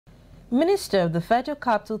Minister of the Federal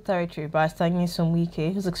Capital Territory, Barrister Nyesom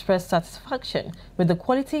Wike, has expressed satisfaction with the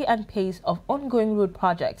quality and pace of ongoing road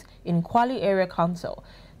projects in Kwali Area Council.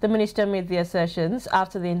 The minister made the assertions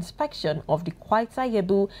after the inspection of the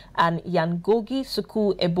Kwaita-Yebu and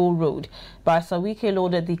Yangogi-Sukuku-Ebo road. Barrister Wike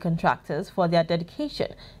lauded the contractors for their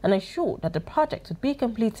dedication and assured that the project would be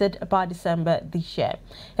completed by December this year.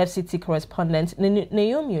 FCT correspondent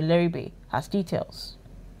Nyesom Wike has details.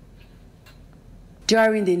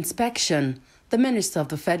 During the inspection, the Minister of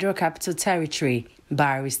the Federal Capital Territory,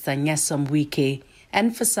 Barrister Nyesom Wike,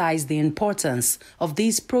 emphasized the importance of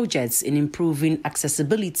these projects in improving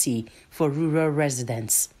accessibility for rural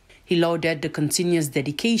residents. He lauded the continuous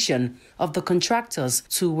dedication of the contractors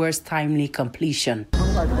towards timely completion.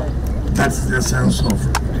 That's the essence of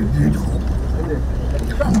the needful.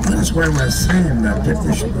 And that is why we're saying that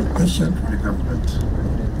we should be patient with the government.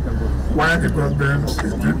 While the government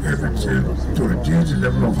is doing everything to reduce the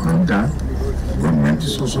level of hunger, the government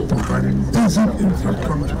is also providing basic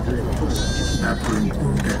infrastructure that will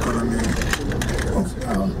improve the economy of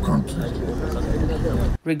our country.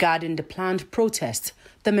 Regarding the planned protest,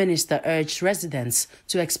 the minister urged residents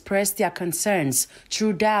to express their concerns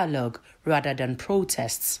through dialogue rather than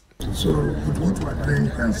protests. So, with what we're doing,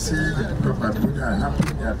 you can see the people of Abuja are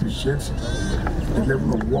happy, they appreciate the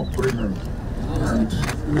level of work going on. And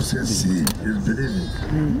we say, see is believing.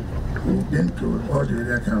 We've been to all the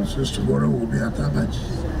area councils. Tomorrow we'll be at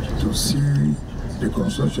Abaji to see the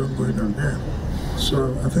construction going on there.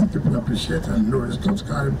 So I think people appreciate and know it's not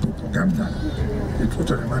carrying propaganda. The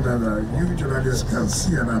truth of the matter that you journalists can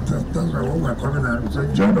see, and that's why when we're coming out, so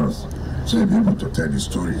join us. So you'll be able to tell the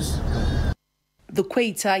stories. The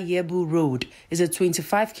Kwaita-Yebu Road is a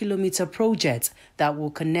 25-kilometer project that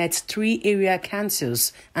will connect 3 area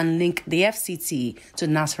councils and link the FCT to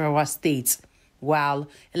Nasarawa State, while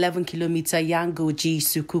 11-kilometer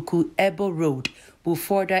Yangogi-Sukuku-Ebo Road will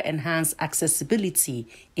further enhance accessibility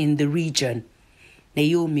in the region.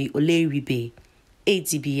 Nyesom Wike,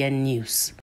 ATBN News.